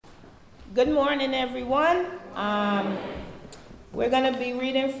Good morning, everyone. We're going to be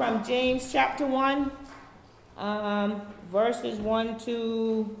reading from James chapter 1, verses 1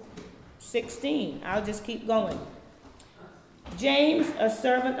 to 16. I'll just keep going. James, a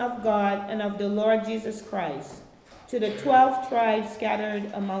servant of God and of the Lord Jesus Christ, to the 12 tribes scattered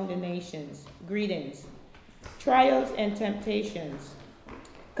among the nations, greetings. Trials and temptations.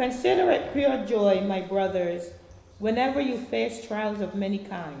 Consider it pure joy, my brothers, whenever you face trials of many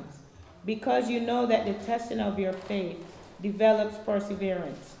kinds, because you know that the testing of your faith develops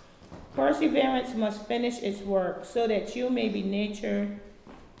perseverance. Perseverance must finish its work so that you may be mature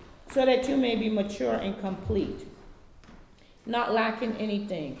and complete, not lacking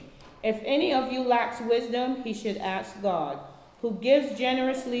anything. If any of you lacks wisdom, he should ask God, who gives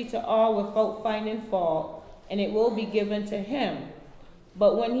generously to all without finding fault, and it will be given to him.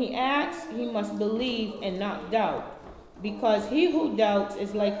 But when he asks, he must believe and not doubt, because he who doubts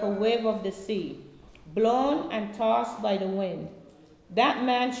is like a wave of the sea, blown and tossed by the wind. That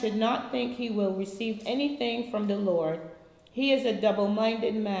man should not think he will receive anything from the Lord. He is a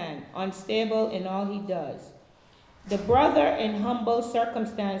double-minded man, unstable in all he does. The brother in humble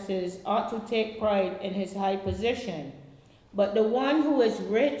circumstances ought to take pride in his high position, but the one who is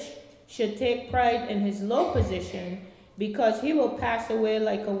rich should take pride in his low position, because he will pass away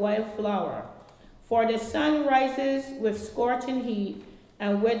like a wild flower. For the sun rises with scorching heat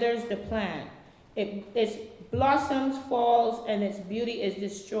and withers the plant. Its blossoms falls and its beauty is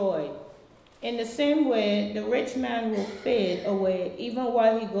destroyed. In the same way, the rich man will fade away even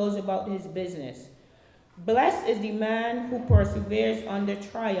while he goes about his business. Blessed is the man who perseveres under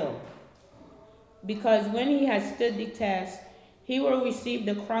trial, because when he has stood the test, he will receive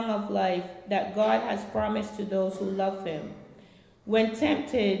the crown of life that God has promised to those who love him. When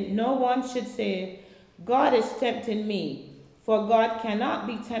tempted, no one should say, God is tempting me, for God cannot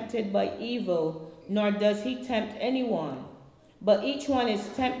be tempted by evil, nor does he tempt anyone. But each one is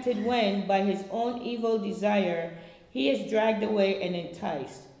tempted when, by his own evil desire, he is dragged away and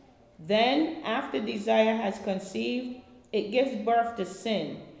enticed. Then, after desire has conceived, it gives birth to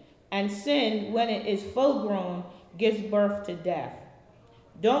sin, and sin, when it is full grown, gives birth to death.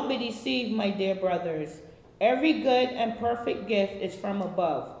 Don't be deceived, my dear brothers. Every good and perfect gift is from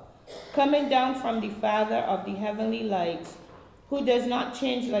above, coming down from the Father of the heavenly lights, who does not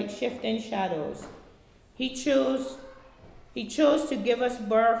change like shifting shadows. He chose to give us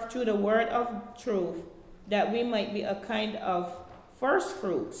birth through the word of truth, that we might be a kind of first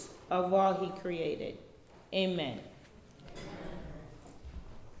fruits of all he created. Amen.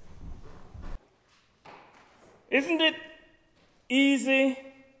 Isn't it easy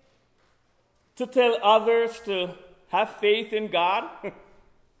to tell others to have faith in God?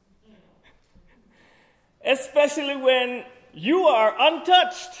 Especially when you are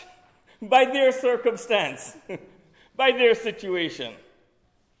untouched by their circumstance, by their situation.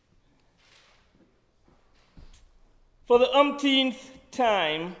 For the umpteenth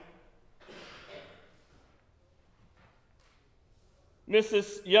time,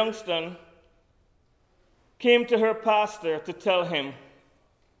 Mrs. Youngston came to her pastor to tell him,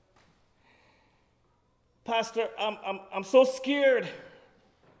 Pastor, I'm so scared.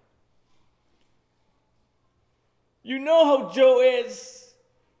 You know how Joe is.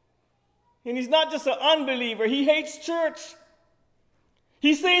 And he's not just an unbeliever. He hates church.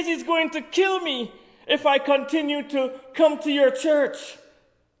 He says he's going to kill me if I continue to come to your church.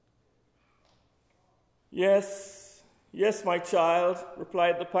 Yes, my child,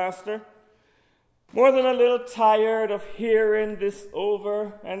 replied the pastor, more than a little tired of hearing this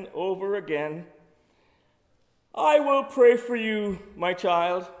over and over again. I will pray for you, my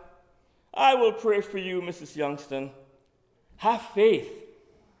child. I will pray for you, Mrs. Youngston. Have faith.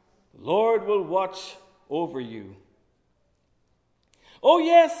 The Lord will watch over you. Oh,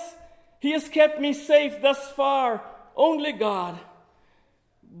 yes, he has kept me safe thus far. Only God.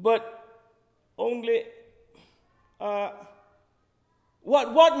 But only...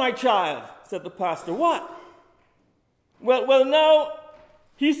 What, my child? Said the pastor. What? Well, now,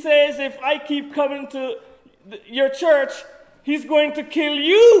 he says if I keep coming to your church, he's going to kill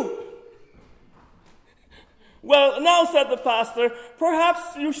you. Well, now, said the pastor,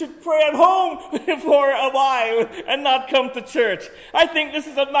 perhaps you should pray at home for a while and not come to church. I think this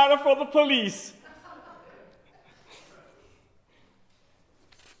is a matter for the police.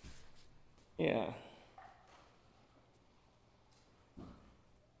 Yeah.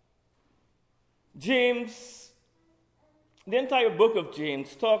 James, the entire book of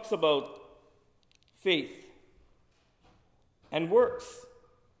James talks about faith and works.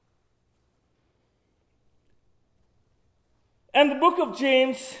 And the book of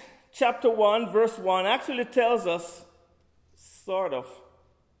James chapter 1, verse 1 actually tells us, sort of,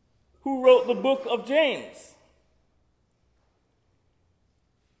 who wrote the book of James.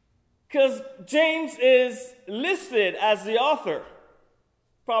 Because James is listed as the author.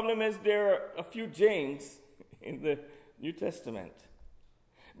 Problem is, there are a few James in the New Testament.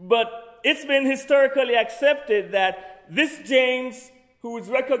 But it's been historically accepted that this James, who is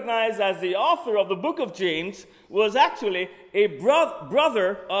recognized as the author of the book of James, was actually a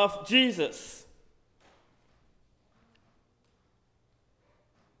brother of Jesus.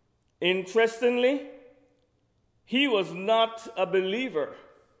 Interestingly, he was not a believer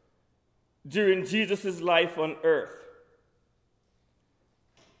during Jesus' life on earth.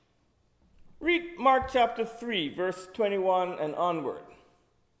 Read Mark chapter 3, verse 21 and onward.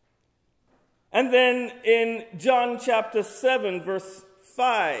 And then in John chapter 7, verse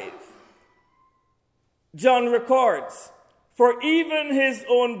 5, John records, "For even his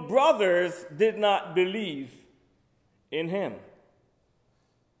own brothers did not believe in him."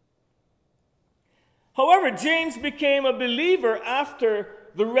 However, James became a believer after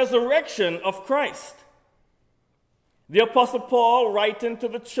the resurrection of Christ. The Apostle Paul, writing to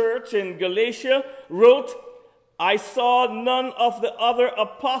the church in Galatia, wrote, "I saw none of the other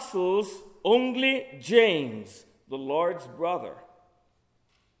apostles, only James, the Lord's brother."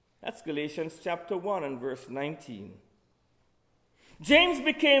 That's Galatians chapter 1 and verse 19. James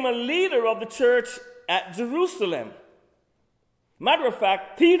became a leader of the church at Jerusalem. Matter of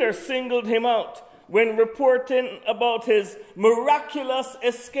fact, Peter singled him out when reporting about his miraculous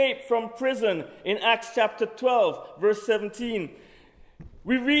escape from prison in Acts chapter 12, verse 17.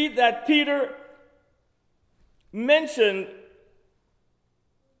 We read that Peter mentioned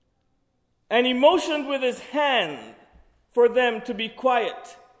and he motioned with his hand for them to be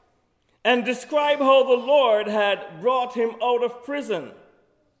quiet and describe how the Lord had brought him out of prison.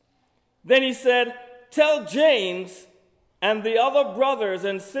 Then he said, "Tell James and the other brothers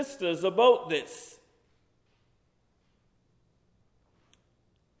and sisters about this."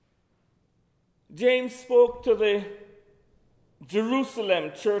 James spoke to the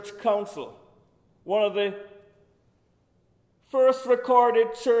Jerusalem Church Council, one of the first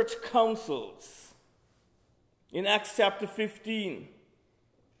recorded church councils, in Acts chapter 15,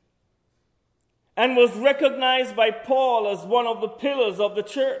 and was recognized by Paul as one of the pillars of the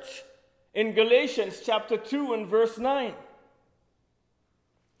church in Galatians chapter 2 and verse 9.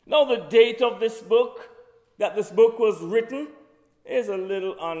 Now, the date of this book, that this book was written, is a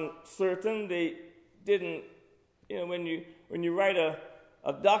little uncertain. They didn't, when you write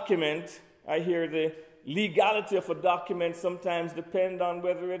a document, I hear the legality of a document sometimes depend on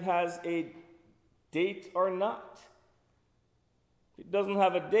whether it has a date or not. If it doesn't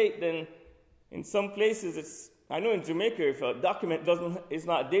have a date, then in some places I know in Jamaica, if a document is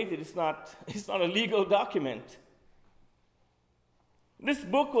not dated, it's not a legal document. This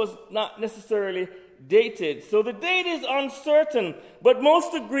book was not necessarily dated, so the date is uncertain, but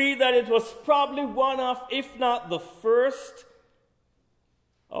most agree that it was probably one of, if not the first,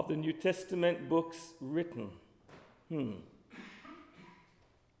 of the New Testament books written.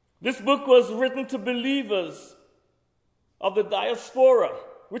 This book was written to believers of the diaspora,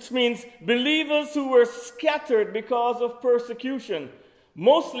 which means believers who were scattered because of persecution,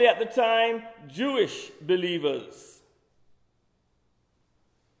 mostly at the time Jewish believers.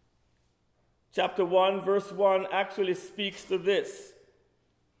 Chapter 1, verse 1 actually speaks to this.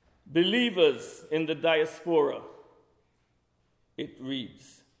 Believers in the diaspora. It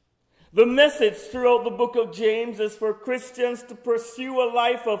reads, "The message throughout the book of James is for Christians to pursue a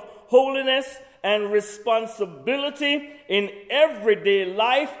life of holiness and responsibility in everyday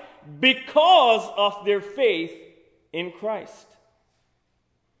life because of their faith in Christ."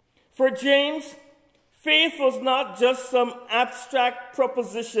 For James, faith was not just some abstract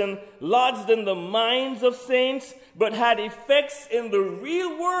proposition lodged in the minds of saints, but had effects in the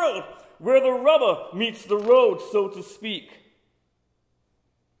real world where the rubber meets the road, so to speak.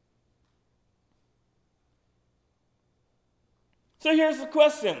 So here's the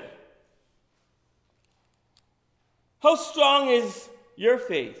question. How strong is your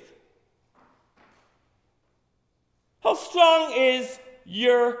faith? How strong is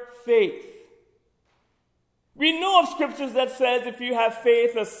your faith? We know of scriptures that says if you have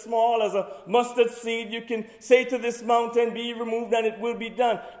faith as small as a mustard seed, you can say to this mountain, "Be removed," and it will be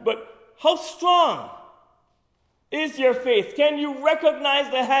done. But how strong is your faith? Can you recognize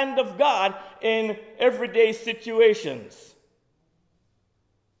the hand of God in everyday situations?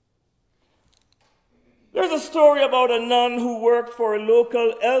 There's a story about a nun who worked for a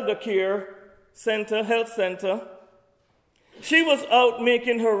local elder care center, health center. She was out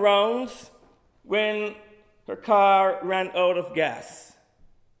making her rounds when her car ran out of gas.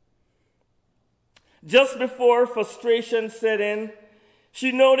 Just before frustration set in,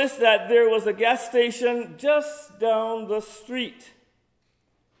 she noticed that there was a gas station just down the street.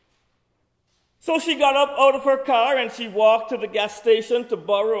 So she got up out of her car and she walked to the gas station to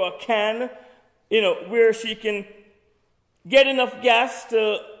borrow a can, where she can get enough gas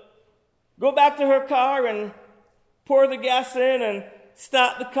to go back to her car and pour the gas in and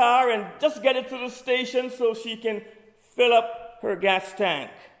start the car and just get it to the station so she can fill up her gas tank.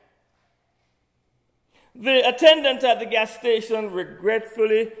 The attendant at the gas station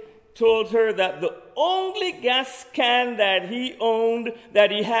regretfully told her that the only gas can that he owned,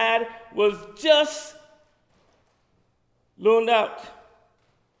 that he had, was just loaned out.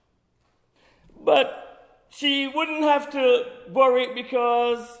 But she wouldn't have to worry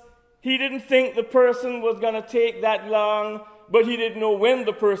because he didn't think the person was going to take that long, but he didn't know when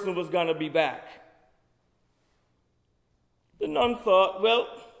the person was going to be back. The nun thought, well,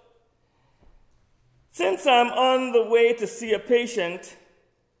 since I'm on the way to see a patient,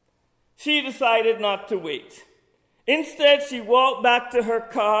 she decided not to wait. Instead, she walked back to her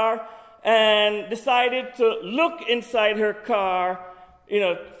car and decided to look inside her car,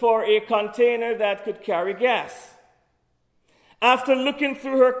 for a container that could carry gas. After looking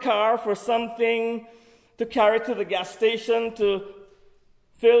through her car for something to carry to the gas station to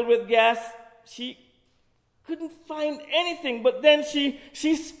fill with gas, she couldn't find anything. But then she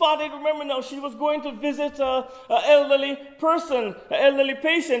spotted, remember now, she was going to visit an elderly person, an elderly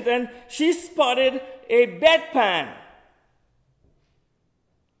patient, and she spotted a bedpan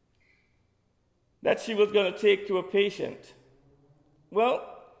that she was going to take to a patient. Well,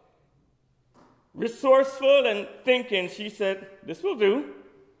 resourceful and thinking, she said, this will do.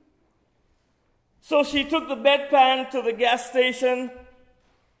 So she took the bedpan to the gas station,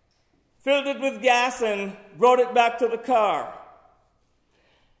 filled it with gas, and brought it back to the car.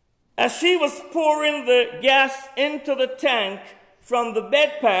 As she was pouring the gas into the tank from the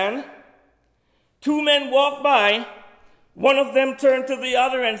bedpan, two men walked by. One of them turned to the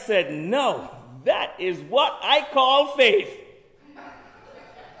other and said, "No, that is what I call faith."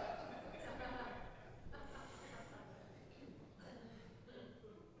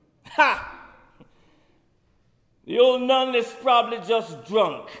 Ha! The old nun is probably just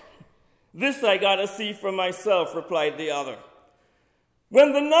drunk. "This I gotta see for myself," replied the other.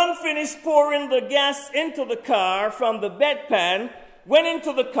 When the nun finished pouring the gas into the car from the bedpan, went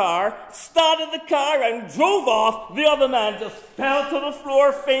into the car, started the car, and drove off, the other man just fell to the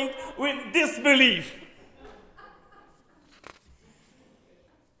floor faint with disbelief.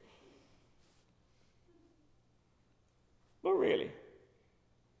 But really,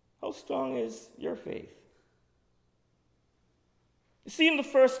 how strong is your faith? You see, in the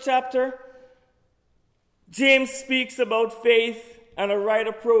first chapter, James speaks about faith and a right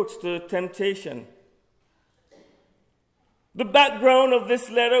approach to temptation. The background of this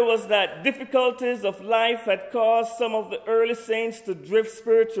letter was that difficulties of life had caused some of the early saints to drift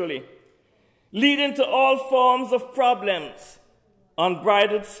spiritually, leading to all forms of problems: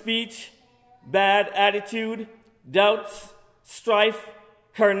 unbridled speech, bad attitude, doubts, strife,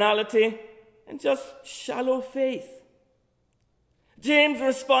 carnality, and just shallow faith. James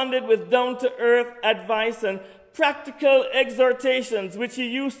responded with down-to-earth advice and practical exhortations, which he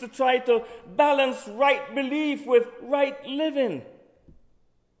used to try to balance right belief with right living.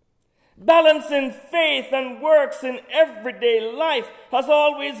 Balancing faith and works in everyday life has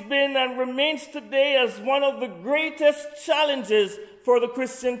always been and remains today as one of the greatest challenges for the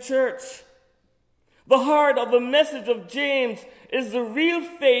Christian church. The heart of the message of James is the real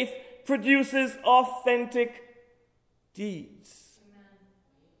faith produces authentic deeds.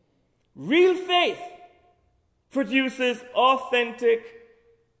 Real faith produces authentic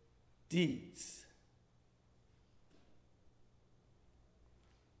deeds.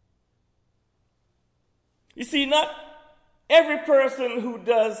 You see, not every person who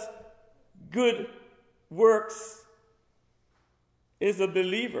does good works is a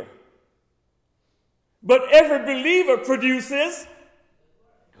believer. But every believer produces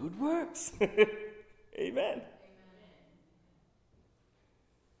good works. Amen.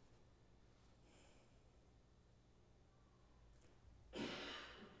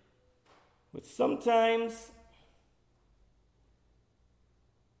 But sometimes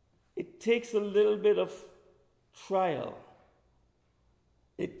it takes a little bit of trial.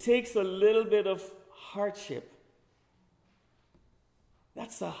 It takes a little bit of hardship.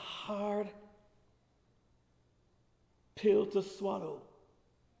 That's a hard pill to swallow.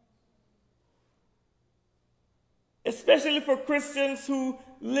 especially for Christians who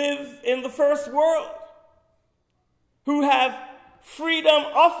live in the first world, who have freedom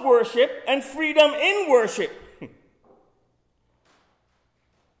of worship and freedom in worship.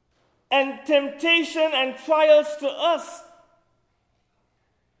 And temptation and trials to us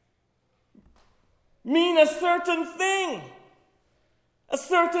mean a certain thing, a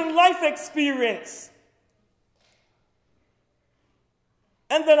certain life experience.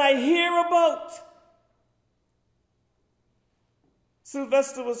 And then I hear about,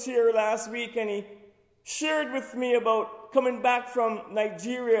 Sylvester was here last week and he shared with me about coming back from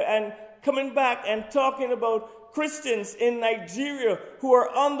Nigeria and coming back and talking about Christians in Nigeria who are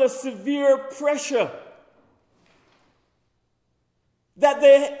under severe pressure. That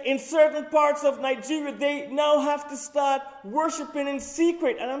they, in certain parts of Nigeria, they now have to start worshiping in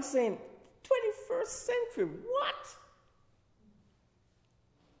secret. And I'm saying, 21st century, what?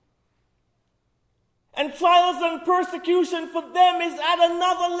 And trials and persecution for them is at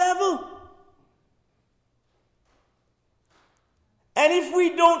another level. And if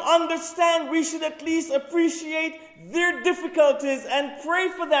we don't understand, we should at least appreciate their difficulties and pray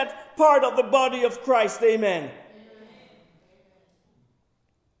for that part of the body of Christ. Amen.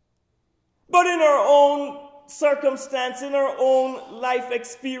 But in our own circumstance, in our own life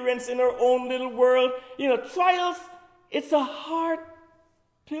experience, in our own little world, trials, it's a hard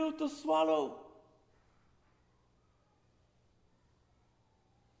pill to swallow.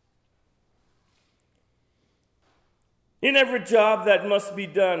 In every job that must be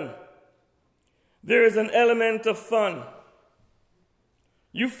done, there is an element of fun.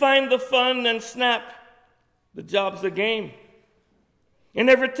 You find the fun and snap, the job's a game.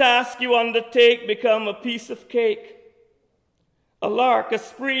 And every task you undertake become a piece of cake. A lark, a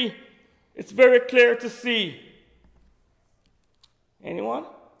spree, it's very clear to see. Anyone?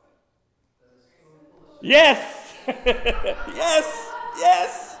 Yes! Yes!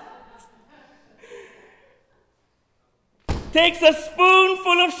 Takes a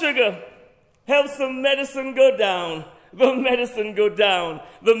spoonful of sugar, helps the medicine go down. The medicine go down.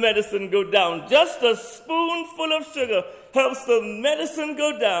 The medicine go down. Just a spoonful of sugar helps the medicine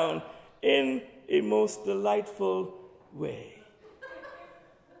go down in a most delightful way.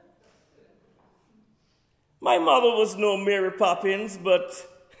 My mother was no Mary Poppins, but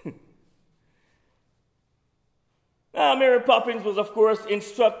Mary Poppins was, of course,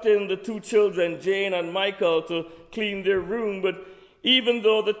 instructing the two children, Jane and Michael, to clean their room. But even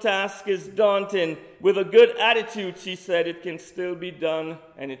though the task is daunting, with a good attitude, she said, it can still be done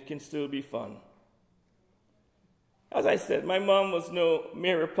and it can still be fun. As I said, my mom was no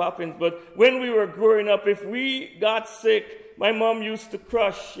Mary Poppins, but when we were growing up, if we got sick, my mom used to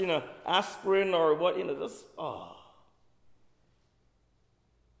crush, aspirin or what, just, oh.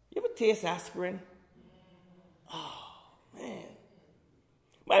 You ever taste aspirin? Oh, man.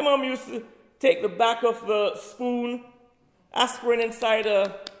 My mom used to take the back of the spoon, aspirin inside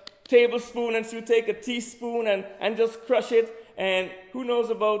a tablespoon, and she would take a teaspoon and just crush it. And who knows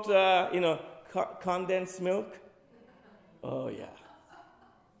about, condensed milk? Oh, yeah.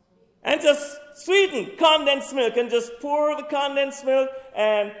 And just sweeten condensed milk and just pour the condensed milk,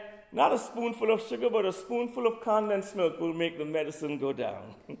 and not a spoonful of sugar, but a spoonful of condensed milk will make the medicine go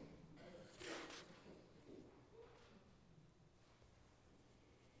down.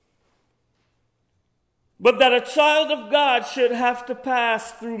 But that a child of God should have to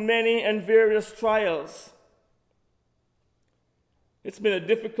pass through many and various trials. It's been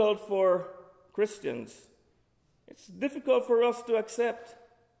difficult for Christians. It's difficult for us to accept.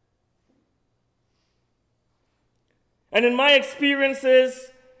 And in my experiences,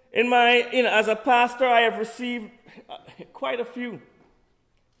 as a pastor, I have received quite a few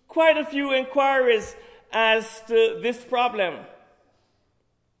inquiries as to this problem.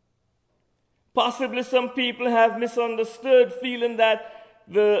 Possibly some people have misunderstood, feeling that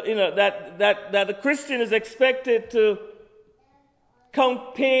the Christian is expected to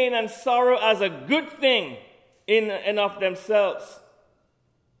count pain and sorrow as a good thing in and of themselves.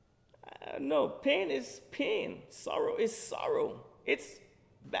 No, pain is pain. Sorrow is sorrow. It's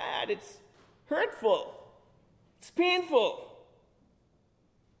bad. It's hurtful. It's painful.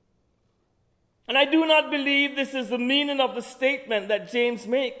 And I do not believe this is the meaning of the statement that James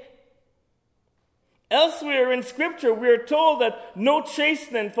makes. Elsewhere in Scripture, we are told that no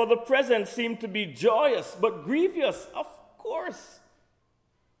chastening for the present seemed to be joyous, but grievous. Of course,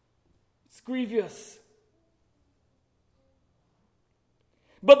 it's grievous.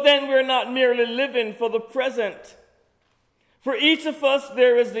 But then we're not merely living for the present. For each of us,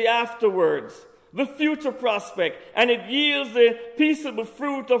 there is the afterwards. the future prospect, and it yields the peaceable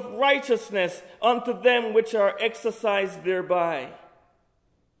fruit of righteousness unto them which are exercised thereby.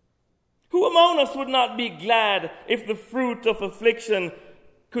 Who among us would not be glad if the fruit of affliction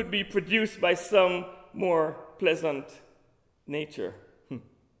could be produced by some more pleasant nature?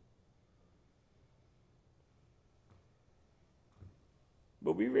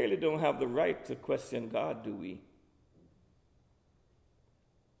 But we really don't have the right to question God, do we?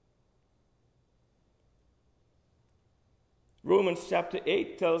 Romans chapter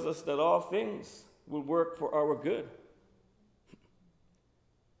 8 tells us that all things will work for our good.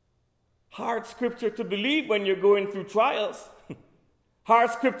 Hard scripture to believe when you're going through trials.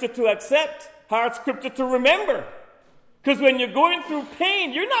 Hard scripture to accept. Hard scripture to remember. Because when you're going through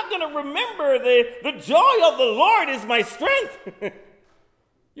pain, you're not going to remember the joy of the Lord is my strength.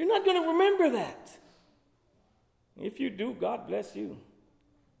 You're not going to remember that. If you do, God bless you.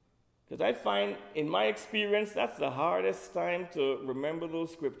 Because I find, in my experience, that's the hardest time to remember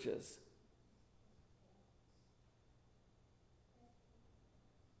those scriptures.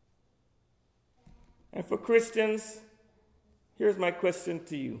 And for Christians, here's my question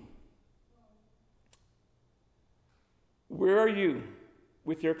to you. Where are you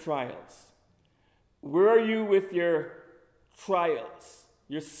with your trials? Where are you with your trials,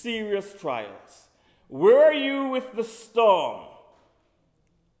 your serious trials? Where are you with the storm?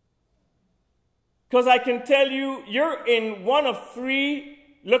 Because I can tell you, you're in one of three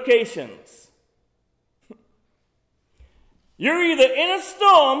locations. You're either in a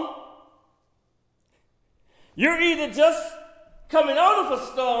storm, you're either just coming out of a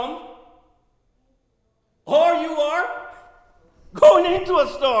storm, or you are going into a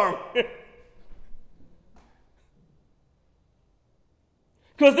storm.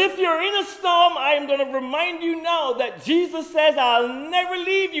 Because if you're in a storm, I am going to remind you now that Jesus says, I'll never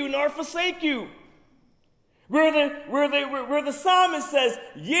leave you nor forsake you. Where the psalmist says,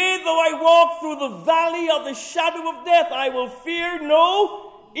 yea, though I walk through the valley of the shadow of death, I will fear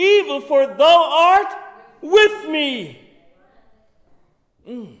no evil, for thou art with me.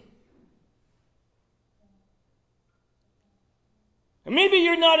 And maybe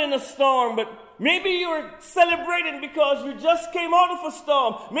you're not in a storm, but maybe you're celebrating because you just came out of a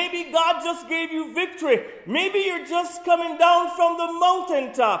storm. Maybe God just gave you victory. Maybe you're just coming down from the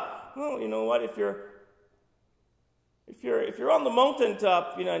mountaintop. Well, you know what? If you're on the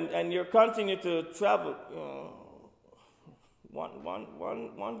mountaintop, and you're continue to travel,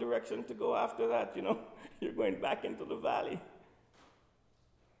 one direction to go after that, you're going back into the valley.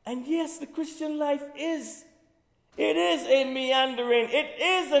 And yes, the Christian life is a meandering. It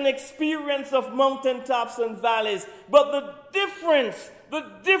is an experience of mountaintops and valleys. But the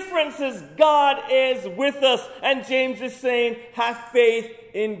difference is God is with us. And James is saying, have faith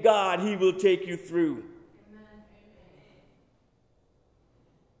in God. He will take you through.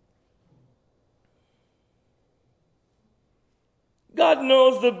 God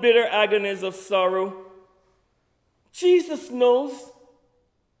knows the bitter agonies of sorrow. Jesus knows.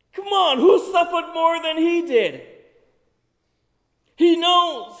 Come on, who suffered more than he did? He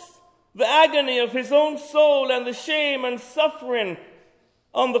knows the agony of his own soul and the shame and suffering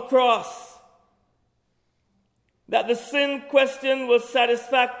on the cross. That the sin question was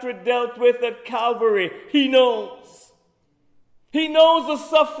satisfactorily dealt with at Calvary. He knows. He knows the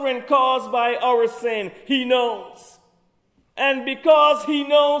suffering caused by our sin. He knows. And because he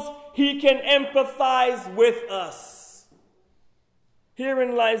knows, he can empathize with us.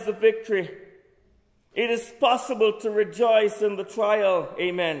 Herein lies the victory. It is possible to rejoice in the trial.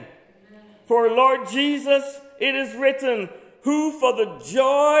 Amen. For Lord Jesus, it is written, who for the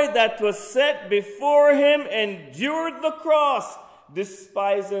joy that was set before him endured the cross,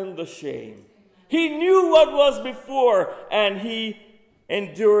 despising the shame. He knew what was before, and he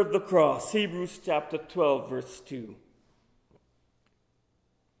endured the cross. Hebrews chapter 12, verse 2.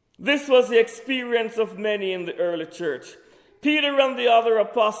 This was the experience of many in the early church. Peter and the other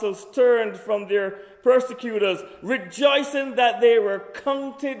apostles turned from their persecutors, rejoicing that they were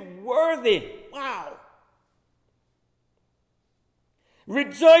counted worthy. Wow.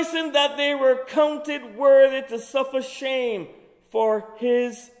 Rejoicing that they were counted worthy to suffer shame for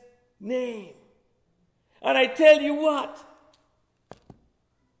his name. And I tell you what,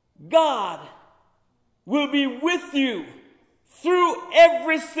 God will be with you through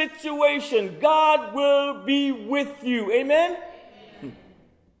every situation. God will be with you. Amen? Amen.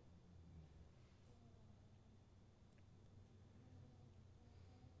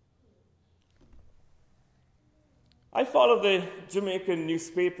 I follow the Jamaican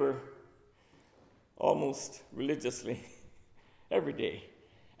newspaper almost religiously every day.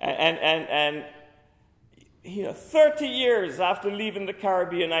 And 30 years after leaving the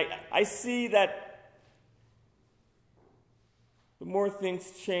Caribbean, I see that the more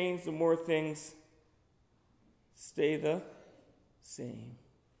things change, the more things stay the same.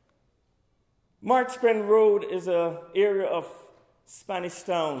 Marchpen Road is an area of Spanish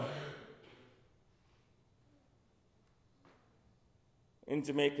Town in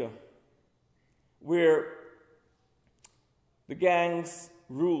Jamaica, where the gangs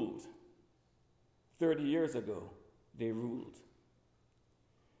ruled. 30 years ago, they ruled.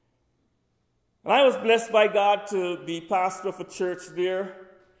 And I was blessed by God to be pastor of a church there.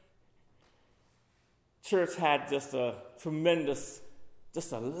 Church had just a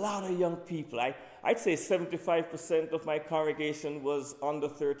lot of young people. I'd say 75% of my congregation was under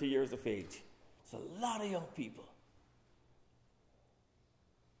 30 years of age. It's a lot of young people.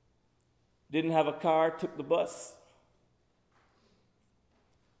 Didn't have a car, took the bus.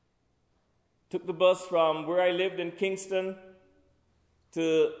 Took the bus from where I lived in Kingston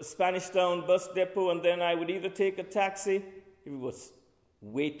to Spanish Town bus depot, and then I would either take a taxi if it was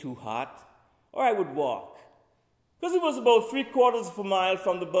way too hot, or I would walk. Because it was about 3/4 of a mile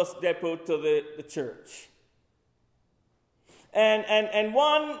from the bus depot to the church. And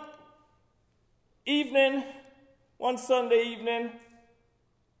one Sunday evening,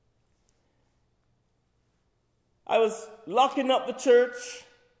 I was locking up the church.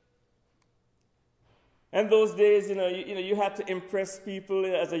 And those days, you had to impress people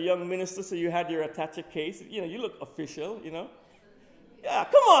as a young minister, so you had your attache case. You look official, Yeah,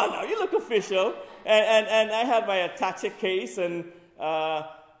 come on now, you look official. And I had my attache case, and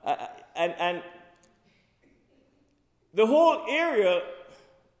the whole area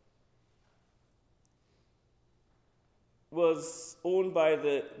was owned by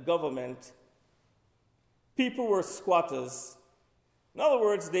the government. People were squatters. In other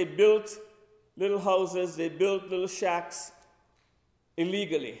words, they built little houses, they built little shacks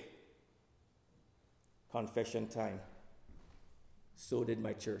illegally. Confession time. So did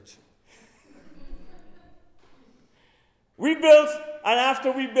my church. We built, and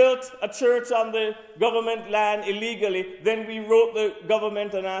after we built a church on the government land illegally, then we wrote the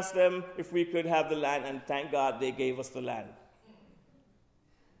government and asked them if we could have the land, and thank God they gave us the land.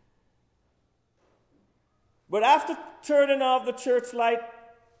 But after turning off the church light,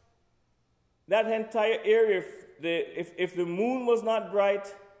 that entire area, if the moon was not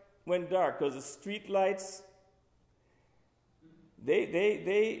bright, went dark, because the street lights,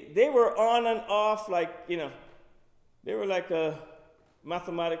 they were on and off they were like a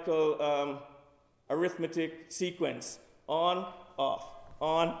mathematical arithmetic sequence. On, off,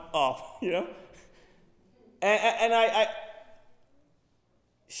 And I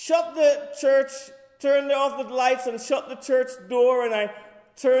shut the church, turned off the lights and shut the church door, and I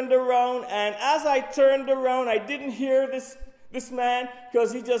turned around, and as I turned around, I didn't hear this man,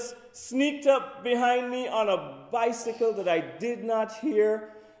 because he just sneaked up behind me on a bicycle that I did not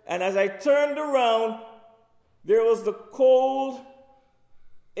hear. And as I turned around, there was the cold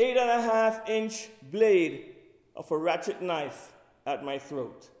 8.5-inch blade of a ratchet knife at my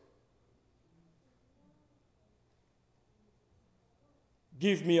throat.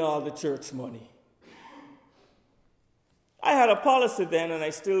 Give me all the church money. I had a policy then, and I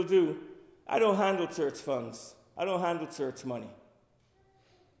still do. I don't handle church funds. I don't handle church money.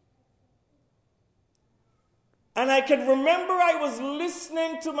 And I can remember I was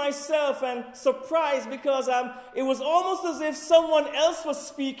listening to myself and surprised, because it was almost as if someone else was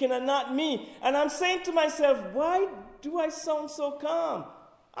speaking and not me. And I'm saying to myself, why do I sound so calm?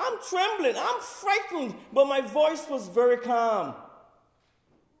 I'm trembling, I'm frightened, but my voice was very calm.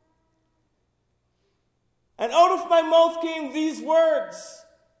 And out of my mouth came these words: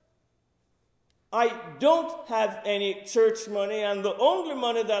 I don't have any church money, and the only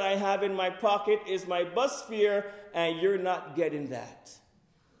money that I have in my pocket is my bus fare, and you're not getting that.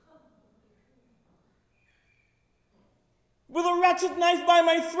 With a ratchet knife by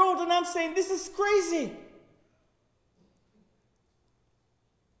my throat, and I'm saying, this is crazy.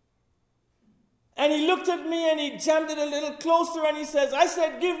 And he looked at me and he jammed it a little closer, and he says, I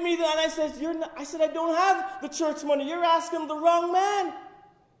said, give me that. And I said, I don't have the church money. You're asking the wrong man.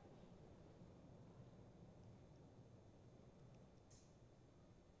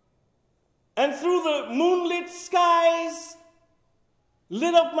 And through the moonlit skies,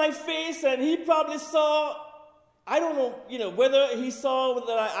 lit up my face, and he probably saw, I don't know, whether he saw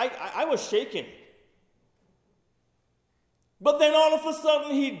that I was shaking. But then all of a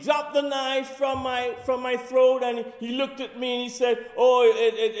sudden he dropped the knife from my throat, and he looked at me and he said, oh,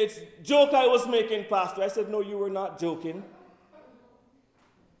 it's a joke I was making, Pastor. I said, no, you were not joking.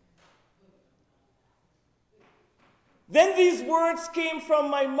 Then these words came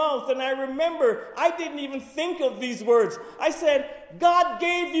from my mouth, and I remember I didn't even think of these words. I said, God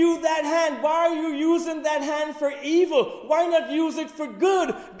gave you that hand. Why are you using that hand for evil? Why not use it for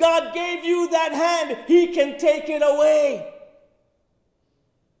good? God gave you that hand. He can take it away.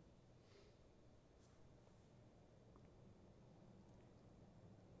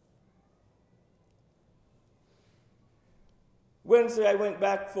 Wednesday, I went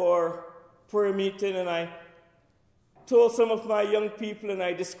back for prayer meeting, and I told some of my young people, and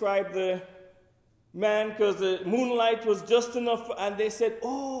I described the man because the moonlight was just enough, and they said,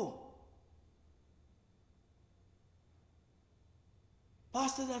 oh,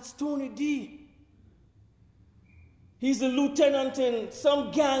 Pastor, that's Tony D. He's a lieutenant in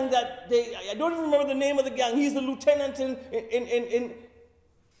some gang I don't even remember the name of the gang. He's a lieutenant in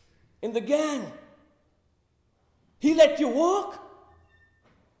the gang. He let you walk?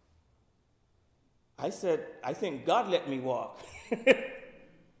 I said, I think God let me walk.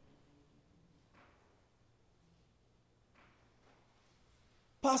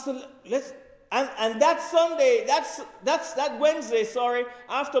 Pastor, and that Sunday, that Wednesday,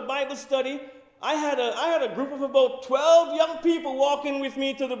 after Bible study, I had a group of about 12 young people walking with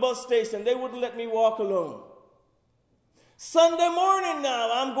me to the bus station. They wouldn't let me walk alone. Sunday morning now,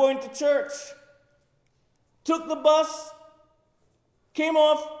 I'm going to church. Took the bus, came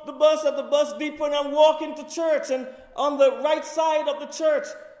off the bus at the bus depot, and I'm walking to church. And on the right side of the church,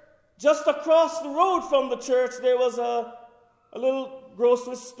 just across the road from the church, there was a little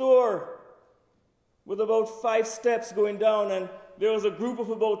grocery store with about 5 steps going down. And there was a group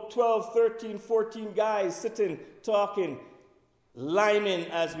of about 12, 13, 14 guys sitting, talking, liming,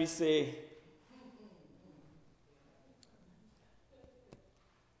 as we say.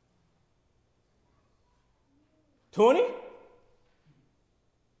 Tony?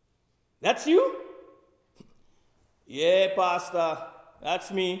 That's you? Yeah, Pastor,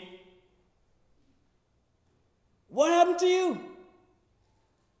 that's me. What happened to you?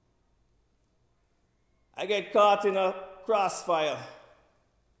 I get caught in a crossfire.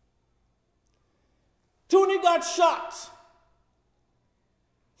 Tony got shot.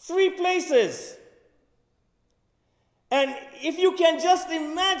 3 places. And if you can just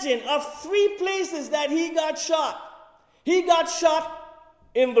imagine, of 3 places that he got shot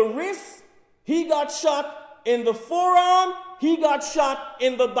in the wrist, he got shot in the forearm, he got shot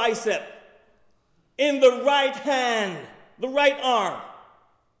in the bicep, in the right hand, the right arm.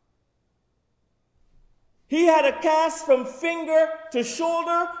 He had a cast from finger to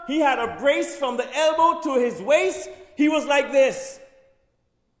shoulder. He had a brace from the elbow to his waist. He was like this.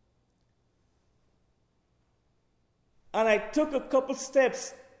 And I took a couple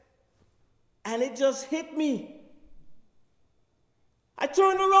steps, and it just hit me. I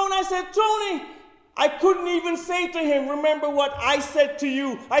turned around, I said, Tony, I couldn't even say to him, remember what I said to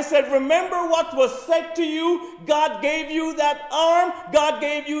you. I said, remember what was said to you? God gave you that arm. God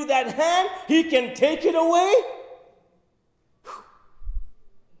gave you that hand. He can take it away.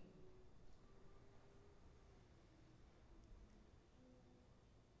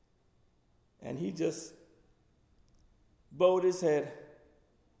 And he just bowed his head,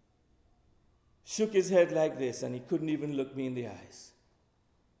 shook his head like this, and he couldn't even look me in the eyes.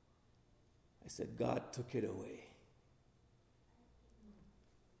 I said, God took it away.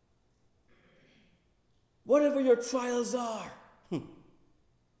 Whatever your trials are,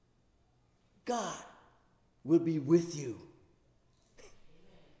 God will be with you.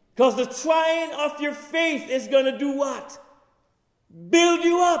 Because the trying of your faith is going to do what? Build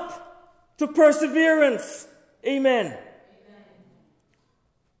you up to perseverance. Amen.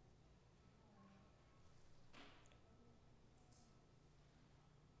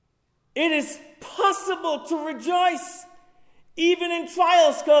 It is possible to rejoice even in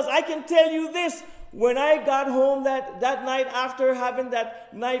trials, because I can tell you this, when I got home that night after having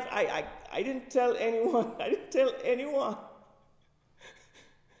that knife, I didn't tell anyone. I didn't tell anyone.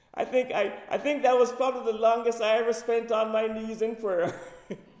 I think that was probably the longest I ever spent on my knees in prayer.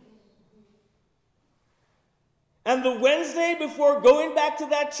 And the Wednesday before going back to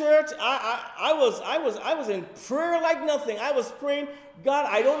that church, I was in prayer like nothing. I was praying, God,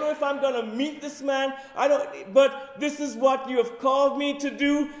 I don't know if I'm going to meet this man. But this is what you have called me to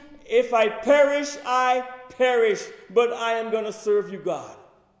do. If I perish, I perish. But I am going to serve you, God.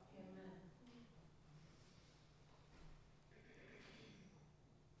 Amen.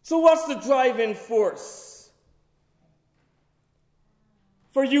 So what's the driving force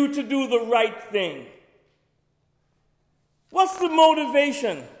for you to do the right thing? What's the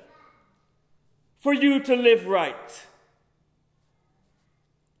motivation for you to live right?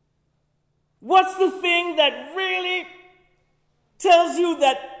 What's the thing that really tells you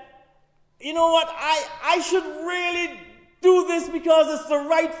that, you know what, I should really do this because it's the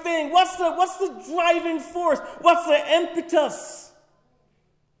right thing. What's the driving force? What's the impetus?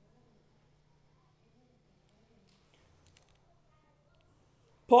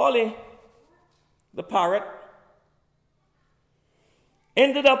 Polly, the parrot,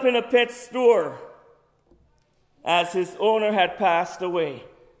 ended up in a pet store as his owner had passed away.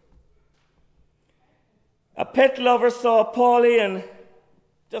 A pet lover saw Polly and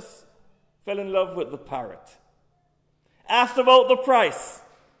just fell in love with the parrot. Asked about the price.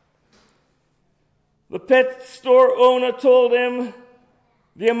 The pet store owner told him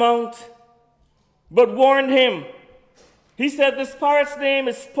the amount, but warned him. He said this parrot's name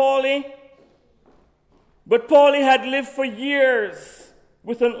is Polly, but Polly had lived for years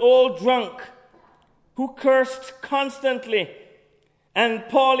with an old drunk who cursed constantly, and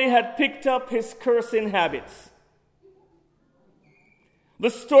Polly had picked up his cursing habits. The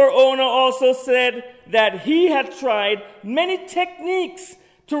store owner also said that he had tried many techniques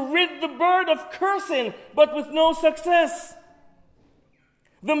to rid the bird of cursing, but with no success.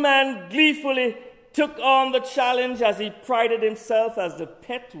 The man gleefully took on the challenge as he prided himself as the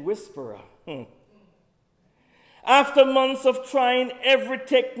pet whisperer. After months of trying every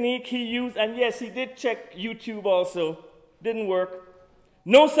technique he used, and yes, he did check YouTube also, didn't work,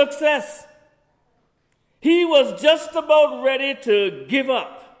 no success. He was just about ready to give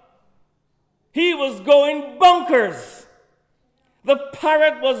up. He was going bonkers. The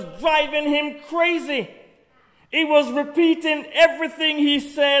parrot was driving him crazy. He was repeating everything he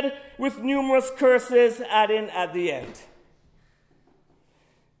said with numerous curses adding at the end.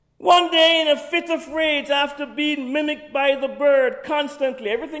 One day, in a fit of rage, after being mimicked by the bird constantly,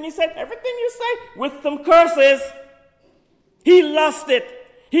 everything you say, with some curses, he lost it.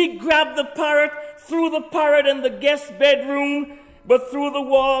 He grabbed the parrot, threw the parrot in the guest bedroom, but through the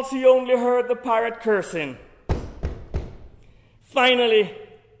walls he only heard the parrot cursing. Finally,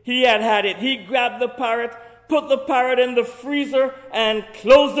 he had it. He grabbed the parrot, put the parrot in the freezer, and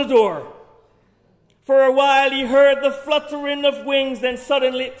closed the door. For a while he heard the fluttering of wings, then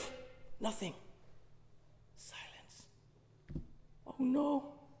suddenly, nothing. Silence. Oh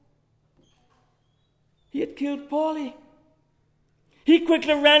no. He had killed Polly. He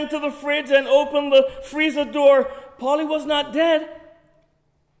quickly ran to the fridge and opened the freezer door. Polly was not dead.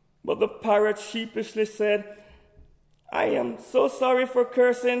 But the parrot sheepishly said, I am so sorry for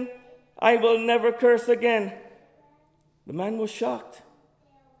cursing. I will never curse again. The man was shocked.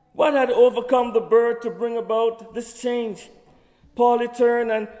 What had overcome the bird to bring about this change? Polly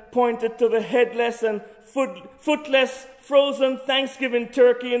turned and pointed to the headless and footless frozen Thanksgiving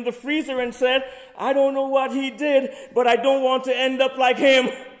turkey in the freezer and said, I don't know what he did, but I don't want to end up like him.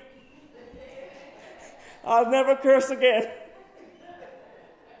 I'll never curse again.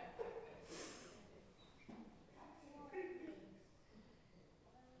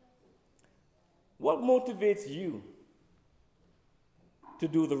 What motivates you to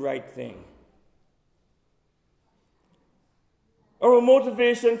do the right thing? Our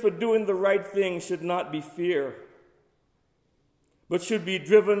motivation for doing the right thing should not be fear, but should be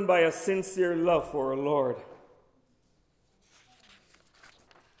driven by a sincere love for our Lord.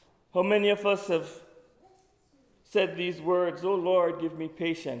 How many of us have said these words, oh Lord, give me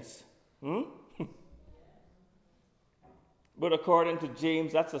patience? But according to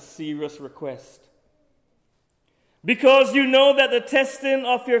James, that's a serious request. Because you know that the testing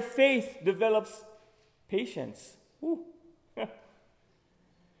of your faith develops patience.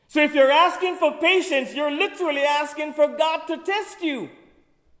 So if you're asking for patience, you're literally asking for God to test you.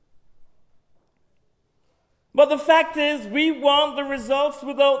 But the fact is, we want the results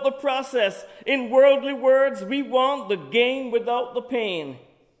without the process. In worldly words, we want the gain without the pain.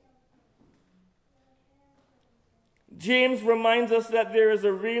 James reminds us that there is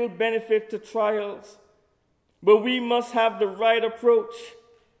a real benefit to trials, but we must have the right approach.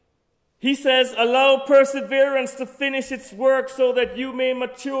 He says, allow perseverance to finish its work so that you may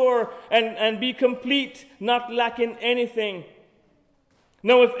mature and be complete, not lacking anything.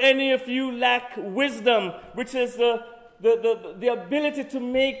 Now, if any of you lack wisdom, which is the ability to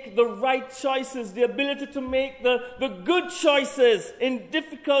make the right choices, the ability to make the good choices in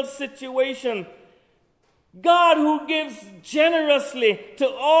difficult situations, God who gives generously to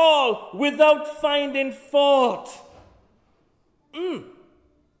all without finding fault.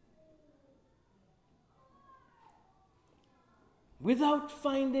 Without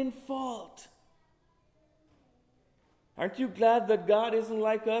finding fault. Aren't you glad that God isn't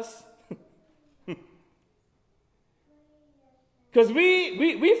like us? Because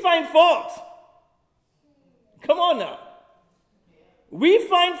we find fault. Come on now. We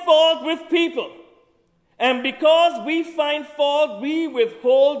find fault with people. And because we find fault, we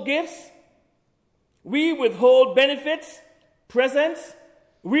withhold gifts. We withhold benefits, presents.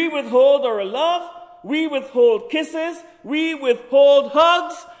 We withhold our love. We withhold kisses. We withhold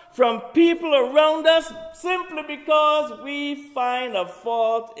hugs from people around us simply because we find a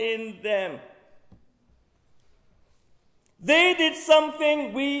fault in them. They did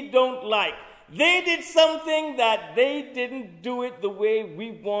something we don't like. They did something that they didn't do it the way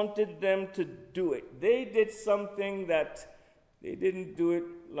we wanted them to do it. They did something that they didn't do it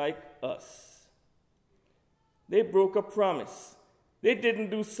like us. They broke a promise. They didn't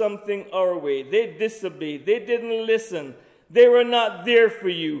do something our way. They disobeyed. They didn't listen. They were not there for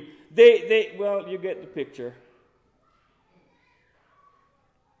you. Well, you get the picture.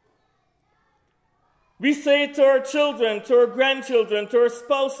 We say to our children, to our grandchildren, to our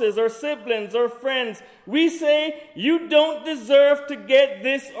spouses, our siblings, our friends, we say, you don't deserve to get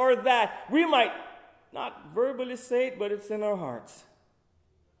this or that. We might not verbally say it, but it's in our hearts.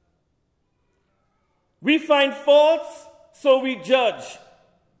 We find faults, so we judge.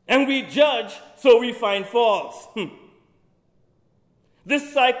 And we judge, so we find faults.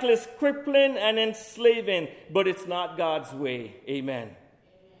 This cycle is crippling and enslaving, but it's not God's way. Amen.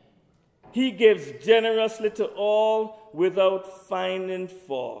 He gives generously to all without finding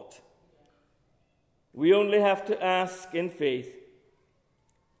fault. We only have to ask in faith.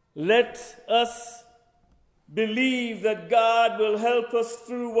 Let us believe that God will help us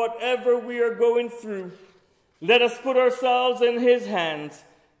through whatever we are going through. Let us put ourselves in His hands.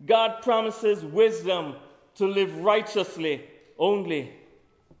 God promises wisdom to live righteously only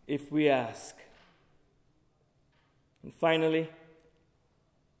if we ask. And finally,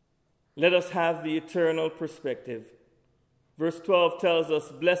 let us have the eternal perspective. Verse 12 tells us,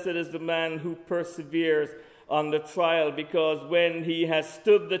 blessed is the man who perseveres on the trial, because when he has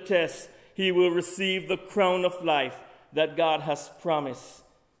stood the test, he will receive the crown of life that God has promised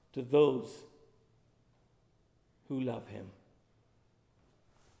to those who love Him.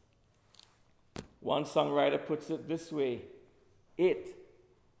 One songwriter puts it this way: it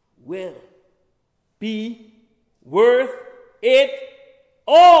will be worth it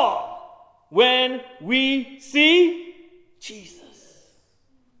all when we see Jesus.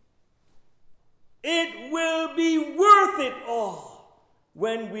 It will be worth it all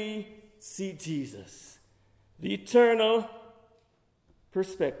when we see Jesus. The eternal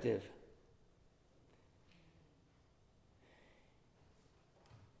perspective.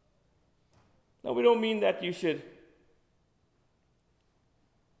 Now, we don't mean that you should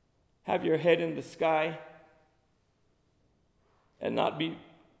have your head in the sky and not be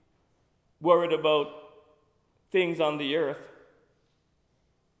worried about things on the earth.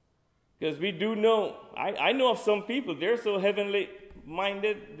 Because we do know, I know of some people, they're so heavenly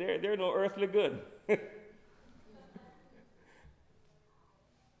minded, they're no earthly good.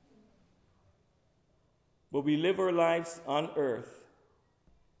 But we live our lives on earth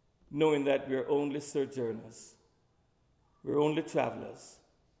knowing that we're only sojourners. We're only travelers.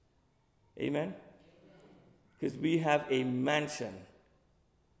 Amen? Because we have a mansion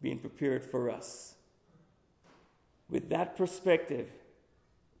being prepared for us. With that perspective,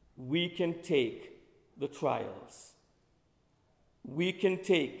 we can take the trials. We can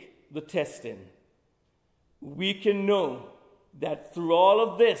take the testing. We can know that through all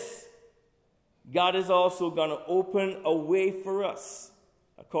of this, God is also going to open a way for us,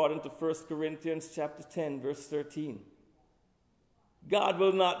 according to 1 Corinthians chapter 10, verse 13. God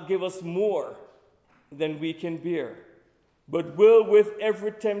will not give us more than we can bear, but will with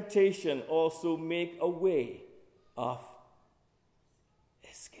every temptation also make a way of